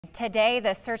Today,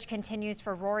 the search continues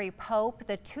for Rory Pope,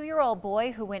 the 2-year-old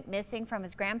boy who went missing from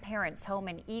his grandparents' home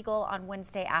in Eagle on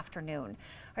Wednesday afternoon.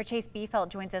 Our Chase Biefeld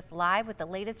joins us live with the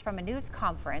latest from a news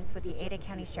conference with the Ada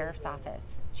County Sheriff's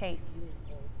Office. Chase.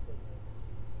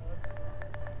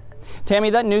 Tammy,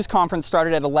 that news conference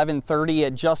started at 11:30.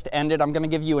 It just ended. I'm going to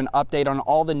give you an update on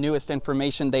all the newest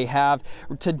information they have.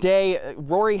 Today,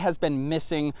 Rory has been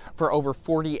missing for over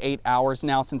 48 hours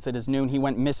now since it is noon. He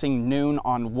went missing noon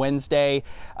on Wednesday.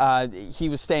 He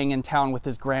was staying in town with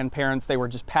his grandparents. They were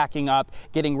just packing up,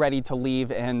 getting ready to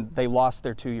leave, and they lost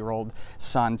their 2-year-old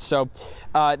son. So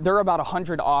there are about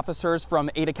 100 officers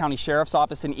from Ada County Sheriff's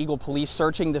Office and Eagle Police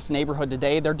searching this neighborhood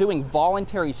today. They're doing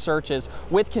voluntary searches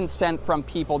with consent from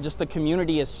people. Just the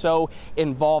community is so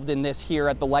involved in this here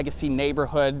at the Legacy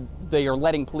neighborhood. They are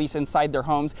letting police inside their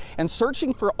homes and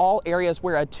searching for all areas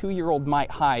where a 2-year-old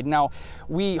might hide. Now,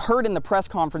 we heard in the press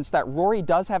conference that Rory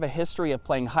does have a history of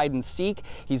playing hide and seek.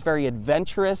 He's very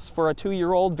adventurous for a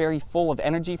 2-year-old, very full of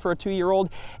energy for a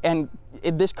 2-year-old, and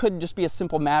this could just be a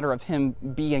simple matter of him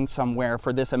being somewhere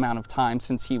for this amount of time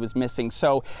since he was missing.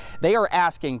 So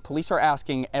police are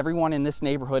asking everyone in this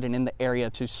neighborhood and in the area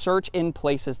to search in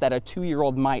places that a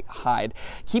 2-year-old might hide.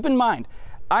 Keep in mind,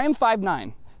 I am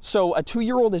 5'9". So a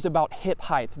 2-year-old is about hip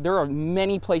height. There are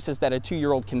many places that a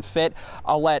 2-year-old can fit.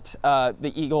 I'll let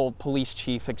the Eagle Police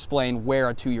Chief explain where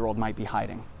a 2-year-old might be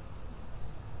hiding.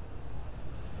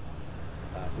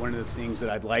 One of the things that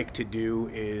I'd like to do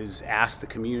is ask the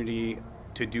community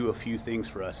to do a few things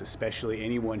for us, especially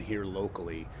anyone here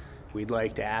locally. We'd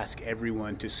like to ask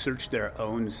everyone to search their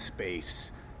own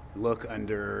space, look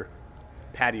under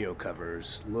patio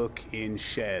covers, look in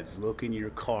sheds, look in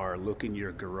your car, look in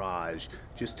your garage,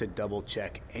 just to double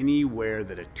check anywhere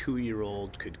that a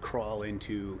 2-year-old could crawl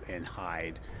into and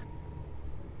hide.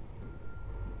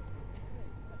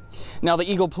 Now, the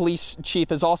Eagle Police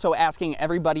Chief is also asking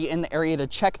everybody in the area to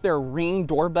check their Ring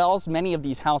doorbells. Many of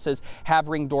these houses have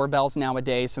Ring doorbells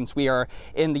nowadays since we are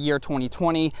in the year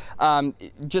 2020.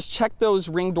 Just check those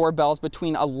Ring doorbells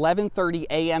between 11:30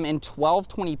 a.m. and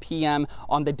 12:20 p.m.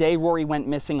 on the day Rory went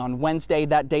missing on Wednesday.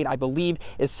 That date, I believe,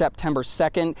 is September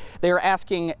 2nd. They are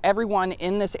asking everyone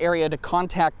in this area to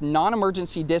contact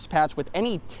non-emergency dispatch with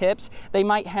any tips they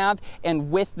might have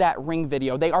and with that Ring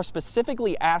video. They are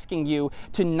specifically asking you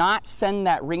to not send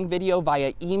that Ring video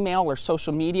via email or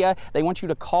social media. They want you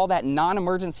to call that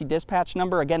non-emergency dispatch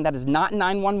number. Again, that is not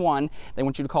 911. They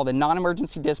want you to call the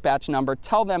non-emergency dispatch number.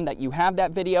 Tell them that you have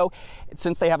that video.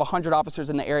 Since they have 100 officers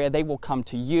in the area, they will come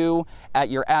to you at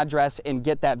your address and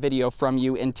get that video from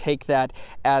you and take that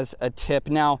as a tip.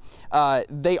 Now,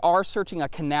 they are searching a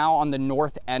canal on the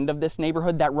north end of this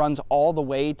neighborhood that runs all the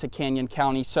way to Canyon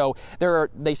County. So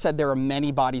they said there are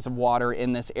many bodies of water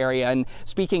in this area. And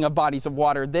speaking of bodies of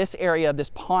water, this area, this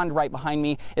pond right behind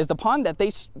me, is the pond that they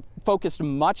focused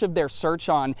much of their search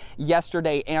on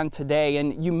yesterday and today.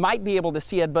 And you might be able to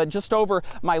see it, but just over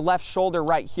my left shoulder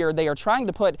right here, they are trying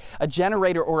to put a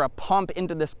generator or a pump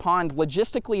into this pond.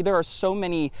 Logistically, there are so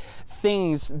many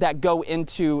things that go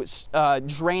into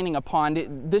draining a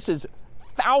pond. This is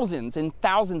thousands and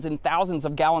thousands and thousands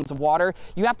of gallons of water.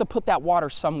 You have to put that water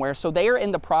somewhere. So they are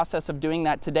in the process of doing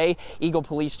that today. Eagle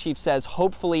Police Chief says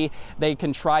hopefully they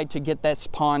can try to get this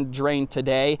pond drained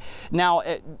today. Now,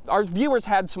 our viewers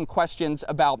had some questions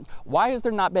about why has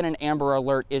there not been an Amber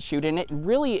Alert issued, and it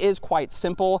really is quite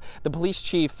simple. The police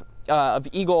chief of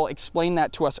Eagle explained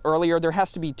that to us earlier. There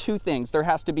has to be two things. There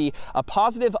has to be a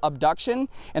positive abduction,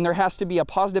 and there has to be a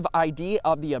positive ID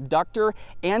of the abductor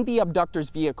and the abductor's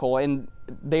vehicle. And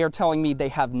they are telling me they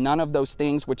have none of those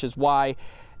things, which is why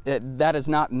that has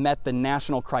not met the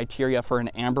national criteria for an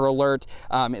Amber Alert.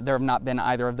 There have not been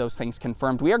either of those things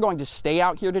confirmed. We are going to stay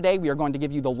out here today. We are going to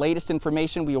give you the latest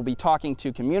information. We will be talking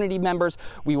to community members.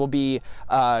 We will be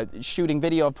shooting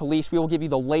video of police. We will give you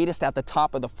the latest at the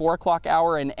top of the 4 o'clock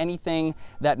hour and anything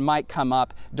that might come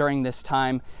up during this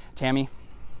time. Tammy?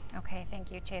 Okay,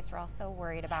 thank you, Chase. We're all so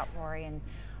worried about Rory, and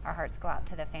our hearts go out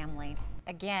to the family.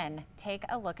 Again, take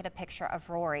a look at a picture of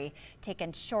Rory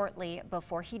taken shortly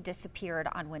before he disappeared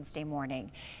on Wednesday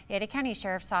morning. The Ada County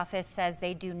Sheriff's Office says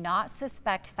they do not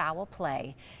suspect foul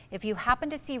play. If you happen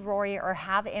to see Rory or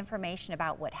have information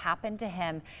about what happened to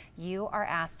him, you are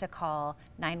asked to call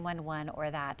 911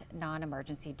 or that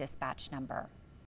non-emergency dispatch number.